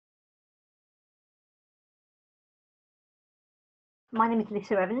My name is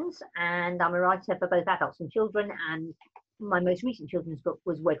Lissa Evans, and I'm a writer for both adults and children, and my most recent children's book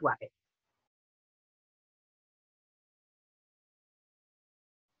was Wed Wabbit.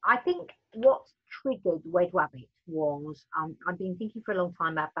 I think what triggered Wed Wabbit was I've been thinking for a long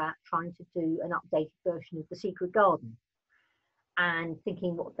time about trying to do an updated version of The Secret Garden and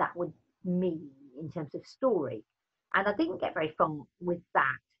thinking what that would mean in terms of story. And I didn't get very far with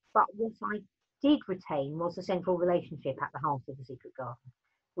that, but what I did retain was the central relationship at the heart of The Secret Garden,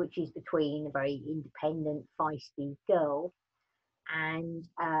 which is between a very independent, feisty girl and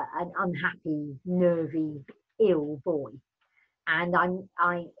an unhappy, nervy, ill boy. And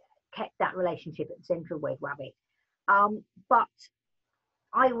I kept that relationship at the centre of Wed Wabbit. But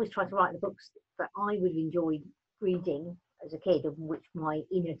I always try to write the books that I would have enjoyed reading as a kid, of which my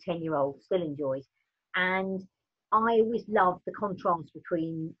inner 10-year-old still enjoys. And I always loved the contrast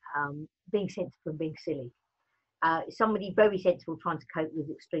between being sensible and being silly. Somebody very sensible trying to cope with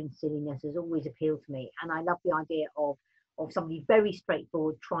extreme silliness has always appealed to me. And I love the idea of somebody very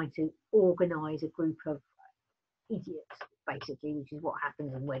straightforward trying to organise a group of idiots, basically, which is what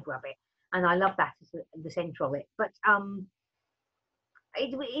happens in Wed Wabbit. And I love that as the centre of it. But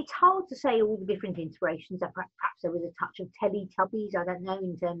it's hard to say all the different inspirations. Perhaps there was a touch of Teletubbies, I don't know,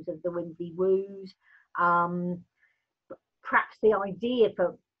 in terms of the Wimbly Woos. Perhaps the idea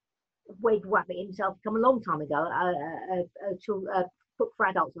for Wed Wabbit himself come a long time ago. A book for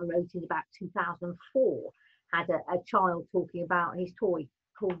adults I wrote in about 2004 had a child talking about his toy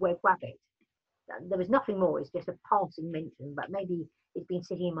called Wed Wabbit. There was nothing more, it's just a passing mention, but maybe it's been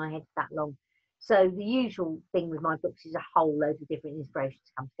sitting in my head for that long. So the usual thing with my books is a whole load of different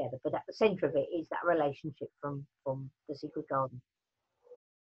inspirations come together, but at the centre of it is that relationship from The Secret Garden.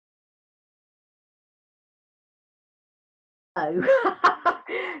 Oh,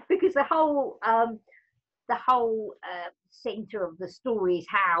 because the whole centre of the story is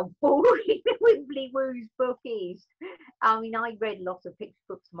how boring the Wimbly Woos book is. I mean, I read lots of picture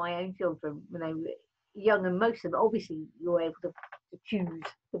books for my own children when they were young, and most of them, obviously, you're able to choose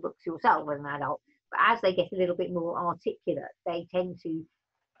the books yourself as an adult. But as they get a little bit more articulate, they tend to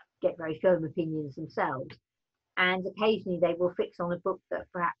get very firm opinions themselves. And occasionally they will fix on a book that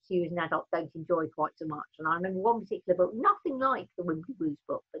perhaps you as an adult don't enjoy quite so much. And I remember one particular book, nothing like the Wimbly Woos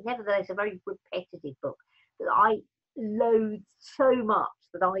book, but nevertheless a very repetitive book that I loathed so much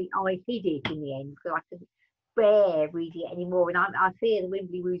that I hid it in the end because I couldn't bear reading it anymore. And I fear the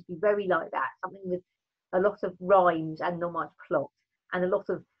Wimbly Woos be very like that, something with a lot of rhymes and not much plot and a lot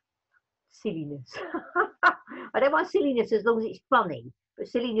of silliness. I don't mind silliness as long as it's funny, but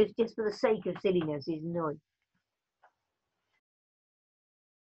silliness just for the sake of silliness is annoying.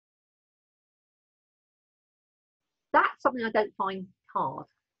 That's something I don't find hard.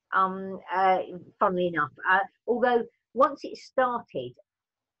 Funnily enough, although once it started,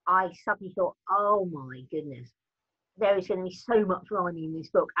 I suddenly thought, oh my goodness, there is going to be so much rhyming in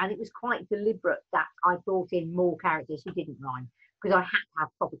this book, and it was quite deliberate that I brought in more characters who didn't rhyme because I had to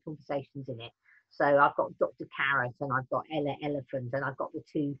have proper conversations in it. So I've got Dr. Carrot and I've got Ella Elephant and I've got the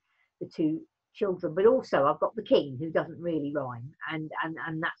two children, but also I've got the king who doesn't really rhyme, and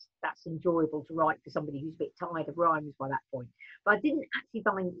that's enjoyable to write for somebody who's a bit tired of rhymes by that point. But I didn't actually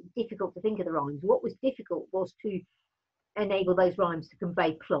find it difficult to think of the rhymes. What was difficult was to enable those rhymes to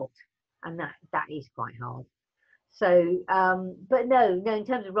convey plot, and that is quite hard. So, but no, in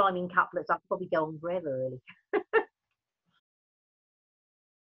terms of rhyming couplets, I could probably go on forever, really.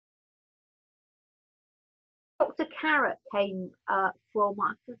 Dr. Carrot came from,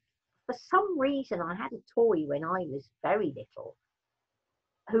 for some reason, I had a toy when I was very little,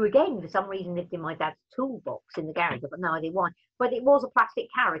 who again, for some reason, lived in my dad's toolbox in the garage. I've got no idea why. But it was a plastic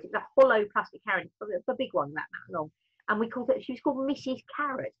carrot. It was a hollow plastic carrot, a big one, that long. And she was called Mrs.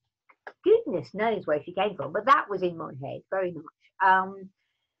 Carrot. Goodness knows where she came from, but that was in my head very much.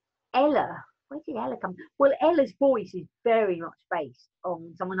 Ella, where did Ella come? Well, Ella's voice is very much based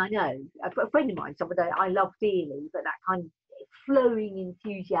on someone I know, a friend of mine, someone that I love dearly, but that kind of flowing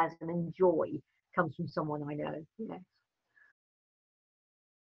enthusiasm and joy comes from someone I know.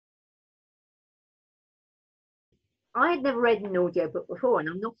 I had never read an audiobook before, and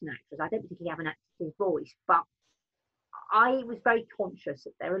I'm not an actress. I don't particularly have an actress's voice, but I was very conscious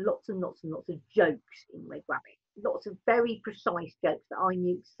that there are lots and lots and lots of jokes in Wed Wabbit, lots of very precise jokes that I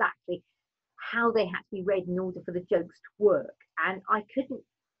knew exactly how they had to be read in order for the jokes to work. And I couldn't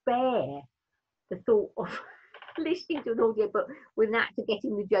bear the thought of listening to an audiobook with an actor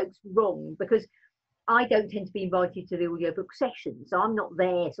getting the jokes wrong, because I don't tend to be invited to the audiobook session, so I'm not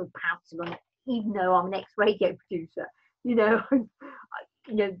there sort of pouncing on it, even though I'm an ex-radio producer.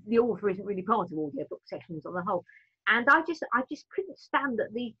 The author isn't really part of audiobook sessions on the whole. And I just couldn't stand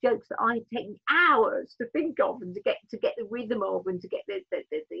that these jokes that I had taken hours to think of and to get the rhythm of and to get the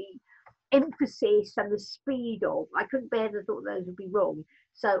emphasis and the speed of. I couldn't bear the thought those would be wrong.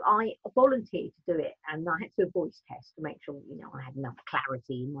 So I volunteered to do it, and I had to do a voice test to make sure, you know, I had enough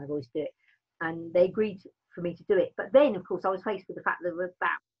clarity in my voice to do it. And they agreed for me to do it. But then, of course, I was faced with the fact that there were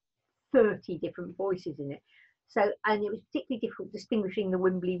about 30 different voices in it. So, and it was particularly difficult distinguishing the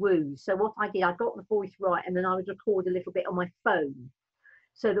Wimbly woos. So what I did, I got the voice right, and then I would record a little bit on my phone,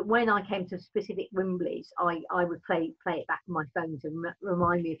 so that when I came to specific Wimbleys, I would play it back on my phone to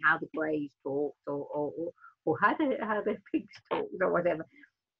remind me of how the Greys talked, or how the pigs talked, or whatever.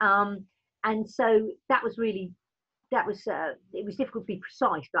 And so that was really, it was difficult to be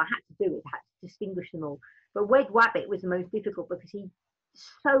precise, but I had to do it. I had to distinguish them all. But Wed Wabbit was the most difficult because he's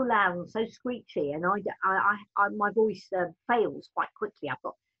so loud and so screechy, and my voice fails quite quickly. I've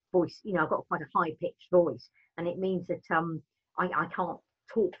got voice, you know, I've got quite a high pitched voice, and it means that I can't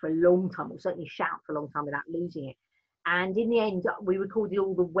talk for a long time, or certainly shout for a long time without losing it. And in the end, we recorded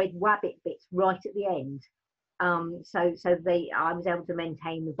all the Wed Wabbit bits right at the end. So I was able to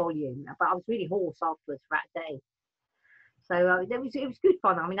maintain the volume, but I was really hoarse afterwards for that day. So it was good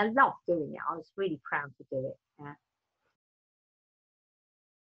fun. I mean, I loved doing it. I was really proud to do it. Yeah.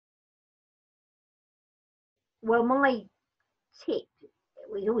 Well, my tip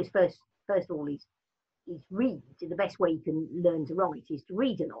was always first of all is read. The best way you can learn to write is to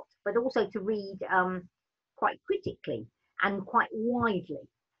read a lot, but also to read quite critically and quite widely.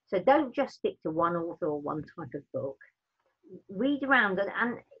 So don't just stick to one author or one type of book. Read around,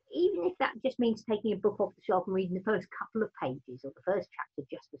 and even if that just means taking a book off the shelf and reading the first couple of pages or the first chapter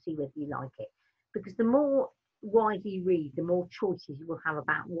just to see whether you like it, because the more widely you read, the more choices you will have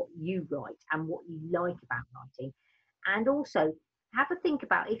about what you write and what you like about writing. And also have a think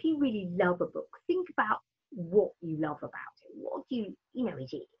about, if you really love a book, think about what you love about it. What do you know,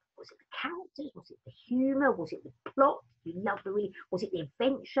 was it the characters? Was it the humour? Was it the plot? Did you love was it the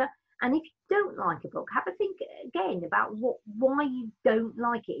adventure? And if you don't like a book, have a think again about why you don't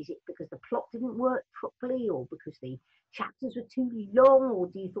like it. Is it because the plot didn't work properly, or because the chapters were too long, or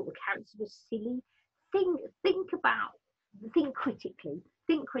do you thought the characters were silly? Think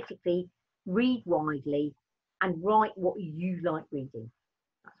critically, read widely, and write what you like reading.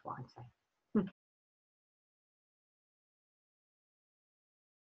 That's what I'd say.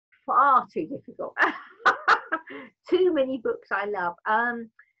 Far too difficult. Too many books I love.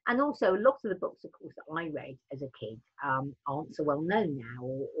 And also, lots of the books, of course, that I read as a kid aren't so well known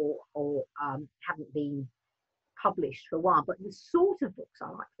now, or haven't been published for a while. But the sort of books I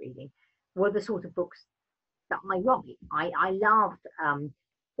liked reading were the sort of books that I write. I loved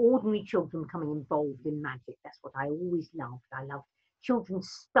ordinary children becoming involved in magic. That's what I always loved. I loved children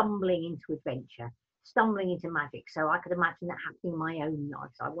stumbling into adventure, stumbling into magic. So I could imagine that happening in my own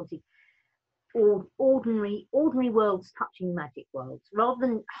life. So I wanted ordinary worlds touching magic worlds, rather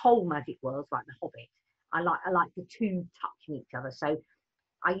than whole magic worlds like The Hobbit. I like the two touching each other. So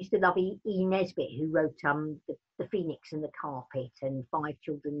I used to love E. Nesbit, who wrote the Phoenix and the Carpet and Five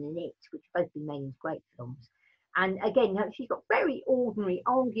Children in It, which both been made into great films. And again, she's got very ordinary,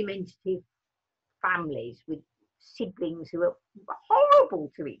 argumentative families with siblings who are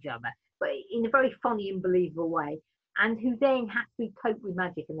horrible to each other, but in a very funny and believable way, and who then have to cope with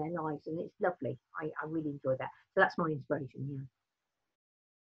magic in their lives, and it's lovely. I really enjoy that. So that's my inspiration.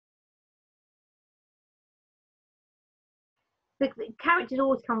 Yeah. The characters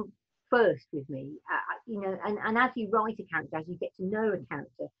always come first with me, you know, and as you write a character, as you get to know a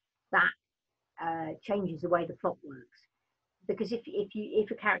character, that changes the way the plot works. Because if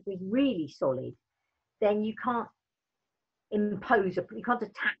a character is really solid, then you can't you can't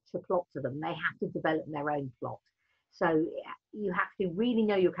attach the plot to them. They have to develop their own plot. So you have to really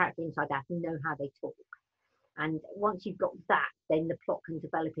know your character inside out and know how they talk. And once you've got that, then the plot can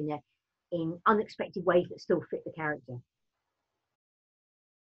develop in unexpected ways that still fit the character.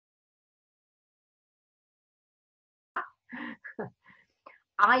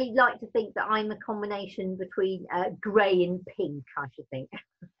 I like to think that I'm a combination between grey and pink, I should think.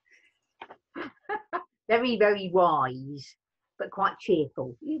 Very, very wise, but quite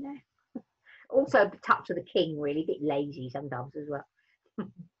cheerful, you know. Also a touch of the king, really, a bit lazy sometimes as well.